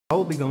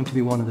Probably going to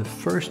be one of the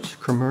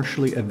first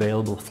commercially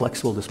available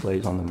flexible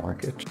displays on the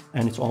market,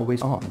 and it's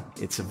always on.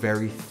 It's a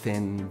very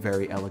thin,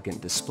 very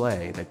elegant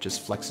display that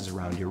just flexes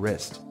around your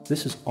wrist.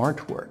 This is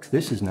artwork.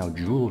 This is now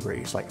jewelry.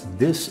 It's like,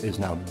 this is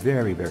now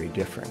very, very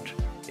different.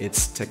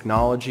 It's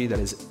technology that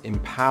is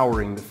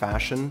empowering the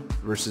fashion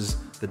versus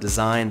the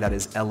design that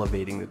is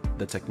elevating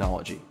the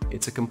technology.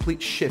 It's a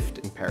complete shift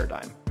in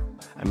paradigm.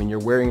 I mean, you're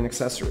wearing an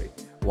accessory.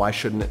 Why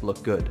shouldn't it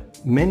look good?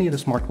 Many of the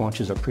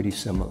smartwatches are pretty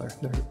similar.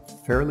 They're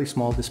fairly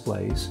small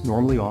displays,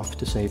 normally off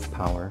to save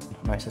power.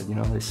 And I said, you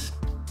know, this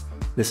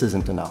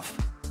isn't enough.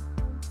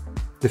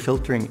 The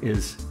filtering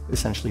is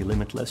essentially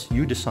limitless.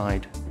 You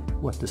decide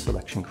what the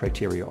selection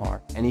criteria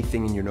are.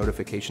 Anything in your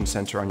notification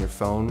center on your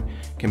phone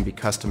can be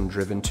custom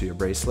driven to your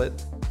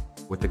bracelet.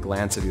 With the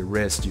glance of your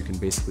wrist, you can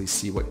basically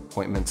see what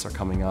appointments are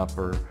coming up,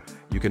 or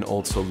you can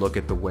also look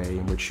at the way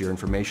in which your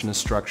information is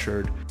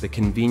structured. The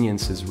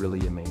convenience is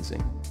really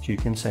amazing. So you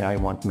can say, I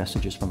want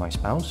messages from my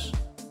spouse,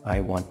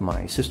 I want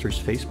my sister's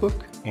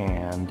Facebook,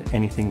 and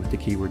anything with the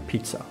keyword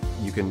pizza.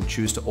 You can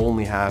choose to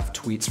only have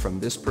tweets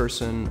from this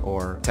person,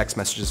 or text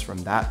messages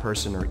from that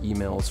person, or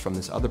emails from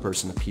this other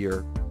person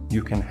appear.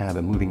 You can have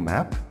a moving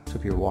map, so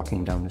if you're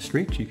walking down the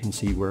street, you can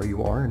see where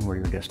you are and where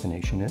your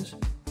destination is.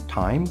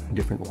 Time,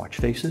 different watch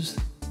faces,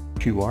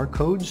 QR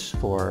codes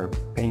for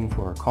paying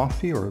for a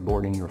coffee or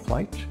boarding your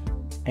flight,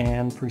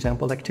 and for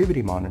example,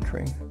 activity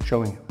monitoring,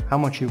 showing how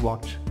much you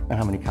walked and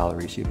how many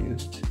calories you've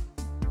used.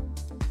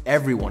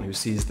 Everyone who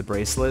sees the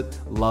bracelet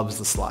loves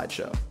the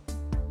slideshow.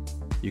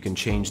 You can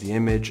change the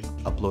image,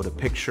 upload a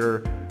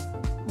picture,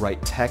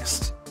 write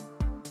text.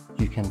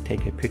 You can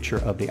take a picture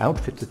of the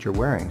outfit that you're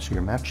wearing, so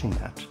you're matching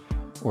that.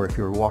 Or if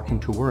you're walking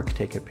to work,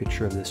 take a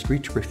picture of the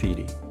street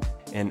graffiti.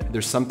 And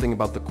there's something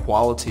about the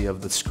quality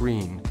of the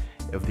screen,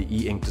 of the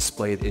e-ink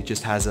display. It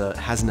just has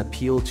an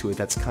appeal to it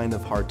that's kind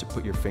of hard to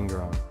put your finger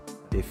on.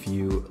 If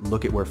you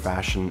look at where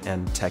fashion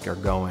and tech are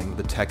going,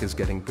 the tech is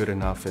getting good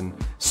enough and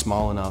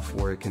small enough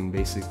where it can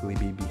basically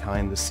be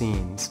behind the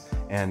scenes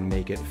and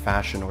make it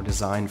fashion or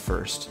design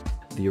first.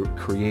 The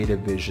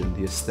creative vision,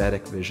 the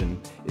aesthetic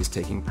vision is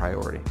taking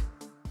priority.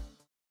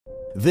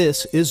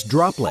 This is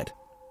Droplet,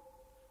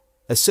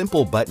 a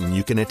simple button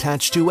you can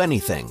attach to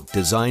anything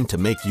designed to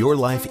make your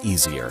life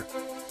easier.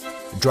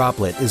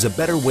 Droplet is a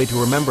better way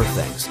to remember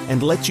things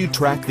and lets you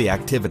track the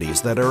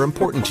activities that are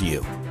important to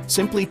you.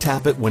 Simply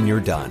tap it when you're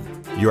done.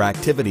 Your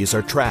activities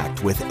are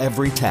tracked with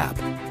every tap.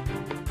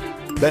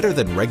 Better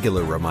than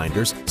regular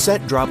reminders,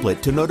 set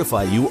Droplet to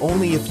notify you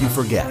only if you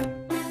forget.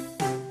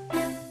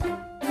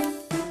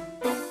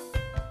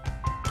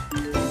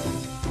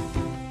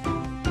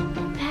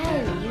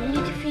 Hey, you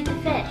need to feed the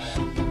fish.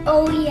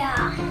 Oh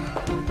yeah.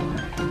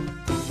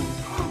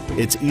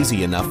 It's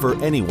easy enough for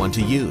anyone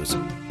to use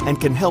and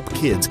can help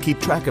kids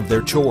keep track of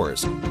their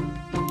chores.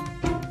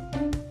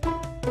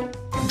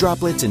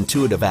 Droplet's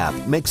intuitive app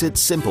makes it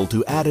simple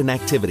to add an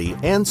activity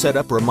and set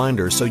up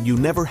reminders so you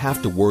never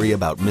have to worry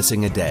about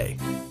missing a day.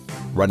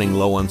 Running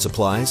low on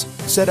supplies?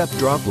 Set up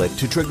Droplet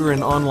to trigger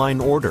an online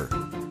order.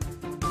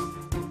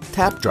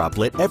 Tap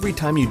Droplet every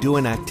time you do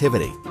an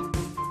activity.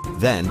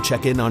 Then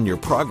check in on your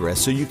progress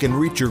so you can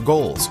reach your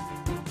goals.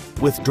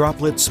 With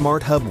Droplet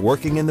Smart Hub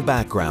working in the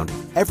background,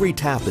 every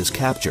tap is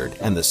captured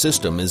and the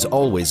system is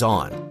always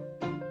on.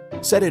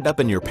 Set it up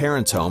in your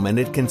parents' home and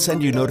it can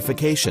send you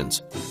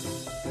notifications.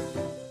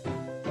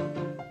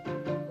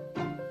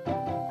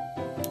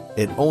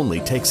 It only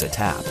takes a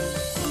tap.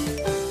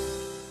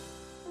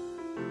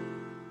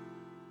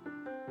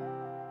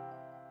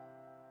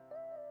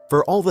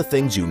 For all the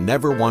things you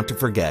never want to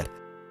forget,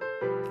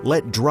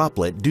 let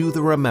Droplet do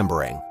the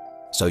remembering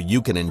so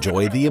you can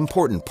enjoy the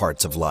important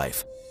parts of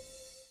life.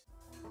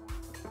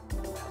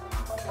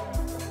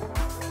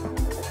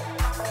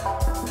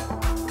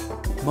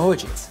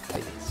 Emojis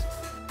like this.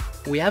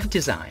 We have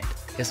designed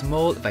a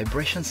small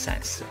vibration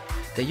sensor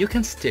that you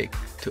can stick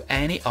to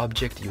any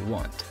object you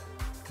want.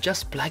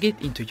 Just plug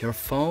it into your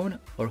phone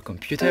or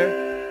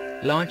computer,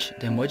 launch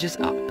the Emojis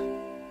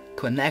app,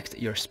 connect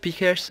your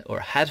speakers or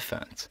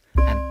headphones,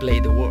 and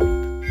play the world.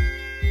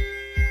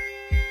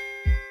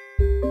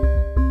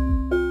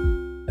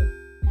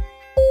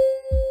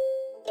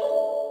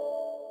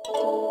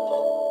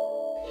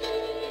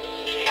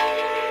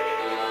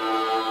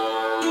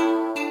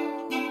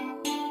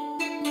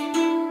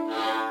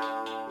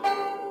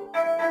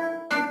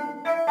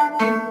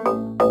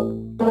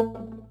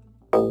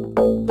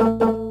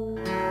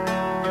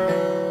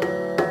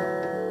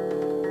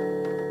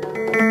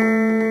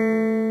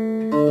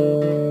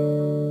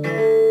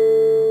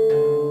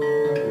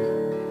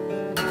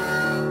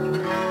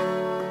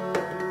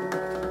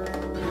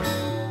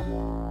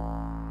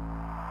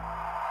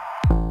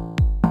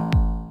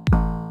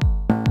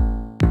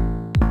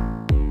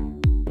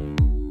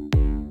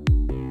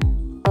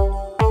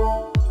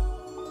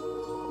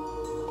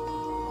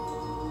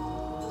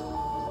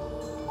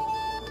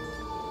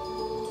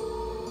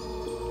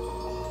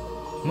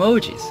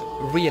 Emojis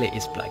really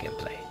is plug and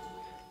play.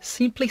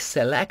 Simply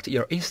select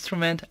your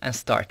instrument and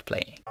start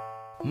playing.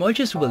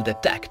 Mojis will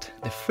detect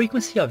the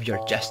frequency of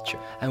your gesture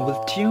and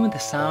will tune the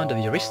sound of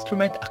your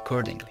instrument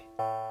accordingly.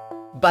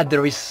 But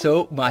there is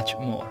so much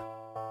more.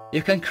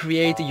 You can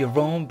create your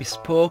own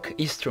bespoke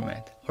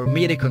instrument or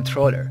MIDI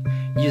controller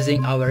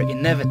using our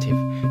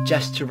innovative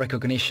gesture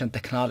recognition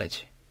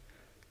technology.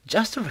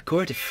 Just to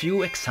record a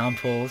few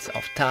examples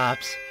of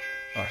taps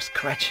or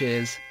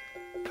scratches,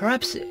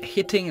 perhaps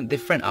hitting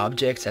different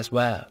objects as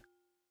well.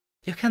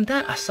 You can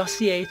then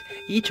associate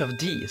each of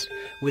these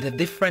with a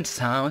different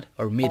sound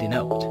or MIDI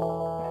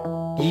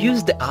note.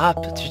 Use the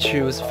app to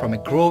choose from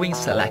a growing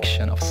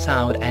selection of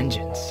sound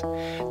engines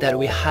that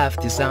we have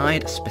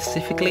designed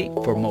specifically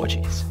for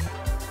Mojis.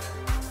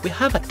 We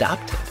have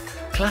adapted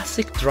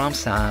classic drum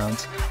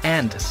sounds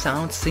and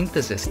sound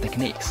synthesis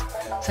techniques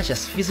such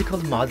as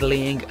physical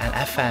modeling and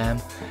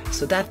FM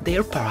so that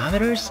their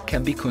parameters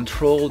can be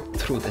controlled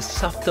through the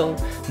subtle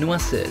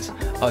nuances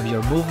of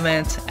your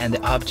movements and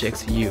the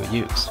objects you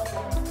use.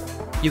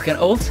 You can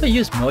also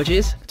use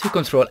Mojis to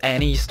control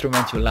any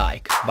instrument you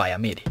like via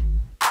MIDI.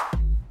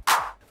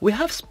 We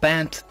have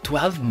spent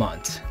 12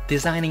 months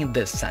designing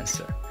this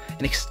sensor,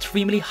 an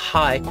extremely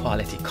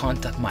high-quality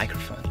contact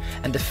microphone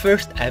and the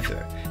first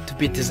ever to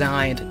be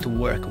designed to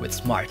work with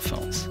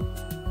smartphones.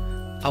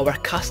 Our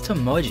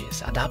custom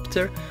Mojis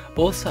adapter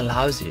also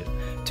allows you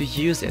to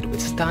use it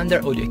with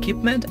standard audio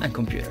equipment and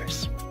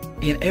computers.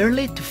 In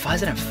early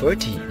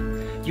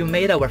 2014, you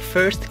made our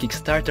first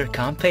Kickstarter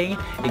campaign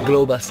a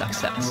global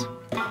success.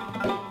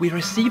 We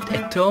received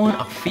a ton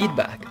of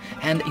feedback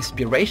and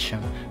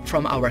inspiration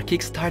from our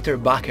Kickstarter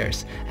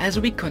backers as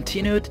we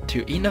continued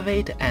to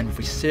innovate and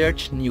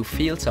research new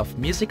fields of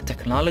music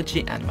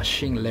technology and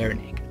machine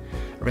learning,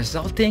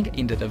 resulting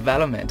in the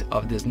development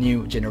of this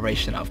new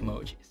generation of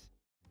Mojis.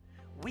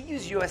 We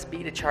use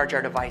USB to charge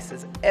our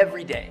devices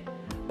every day,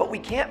 but we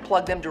can't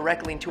plug them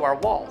directly into our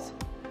walls.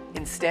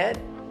 Instead,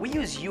 we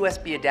use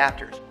USB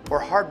adapters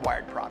or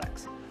hardwired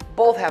products.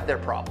 Both have their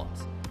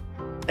problems.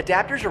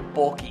 Adapters are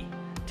bulky,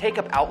 take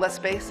up outlet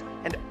space,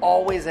 and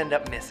always end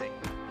up missing.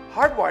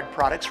 Hardwired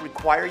products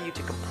require you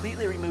to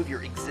completely remove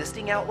your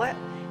existing outlet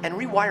and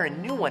rewire a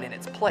new one in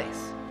its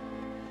place.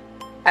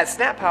 At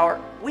Snap Power,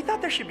 we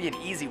thought there should be an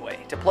easy way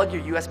to plug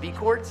your USB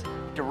cords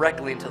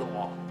directly into the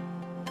wall.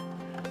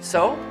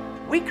 So,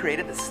 we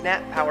created the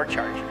Snap Power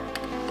Charger.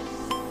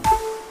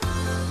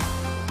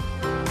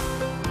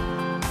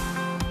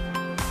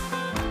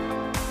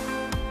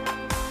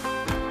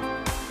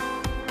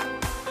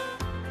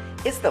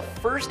 It's the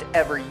first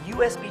ever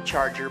USB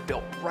charger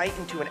built right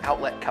into an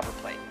outlet cover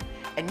plate,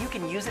 and you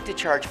can use it to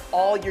charge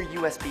all your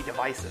USB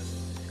devices.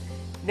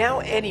 Now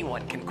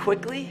anyone can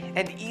quickly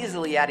and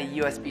easily add a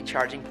USB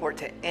charging port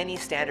to any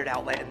standard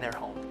outlet in their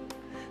home.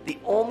 The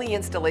only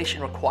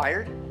installation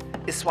required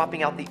is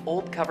swapping out the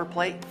old cover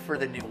plate for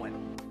the new one.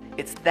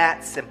 It's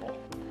that simple.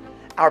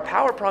 Our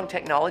Power Prong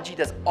technology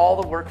does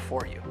all the work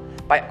for you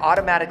by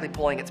automatically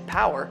pulling its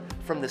power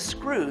from the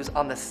screws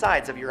on the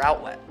sides of your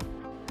outlet.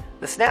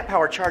 The Snap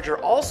Power Charger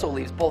also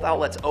leaves both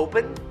outlets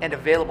open and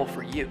available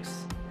for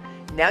use.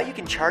 Now you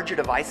can charge your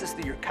devices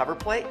through your cover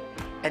plate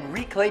and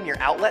reclaim your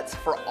outlets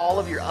for all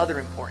of your other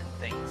important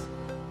things.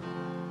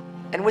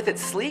 And with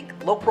its sleek,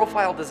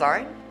 low-profile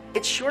design,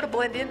 it's sure to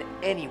blend in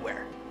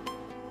anywhere.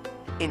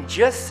 In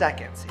just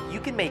seconds, you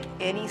can make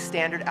any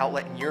standard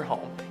outlet in your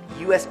home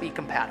USB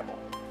compatible.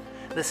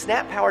 The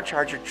Snap Power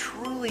Charger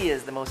truly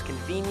is the most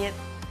convenient,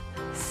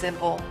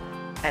 simple,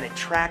 and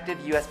attractive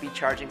USB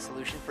charging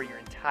solution for your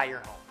entire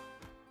home.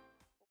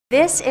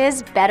 This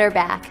is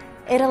Bebak.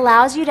 It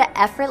allows you to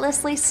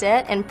effortlessly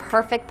sit in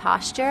perfect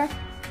posture,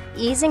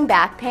 easing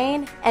back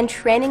pain, and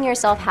training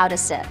yourself how to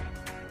sit.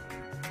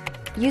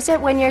 Use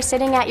it when you're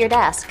sitting at your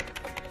desk,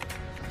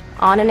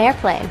 on an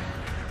airplane,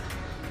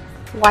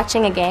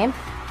 watching a game,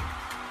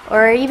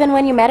 or even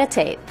when you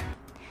meditate.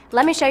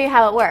 Let me show you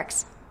how it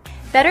works.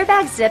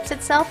 Bebak zips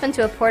itself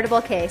into a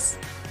portable case.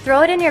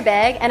 Throw it in your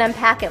bag and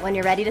unpack it when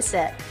you're ready to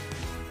sit.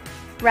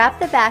 Wrap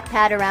the back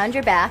pad around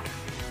your back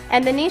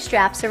and the knee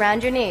straps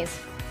around your knees.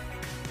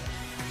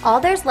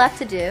 All there's left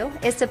to do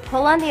is to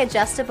pull on the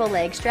adjustable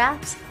leg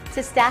straps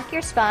to stack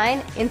your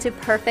spine into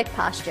perfect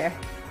posture.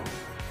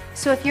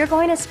 So if you're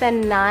going to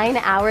spend 9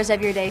 hours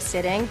of your day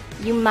sitting,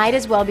 you might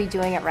as well be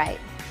doing it right.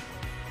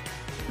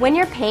 When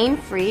you're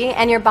pain-free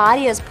and your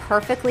body is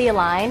perfectly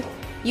aligned,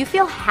 you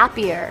feel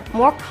happier,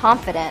 more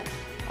confident,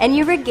 and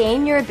you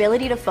regain your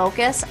ability to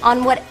focus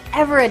on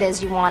whatever it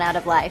is you want out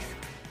of life.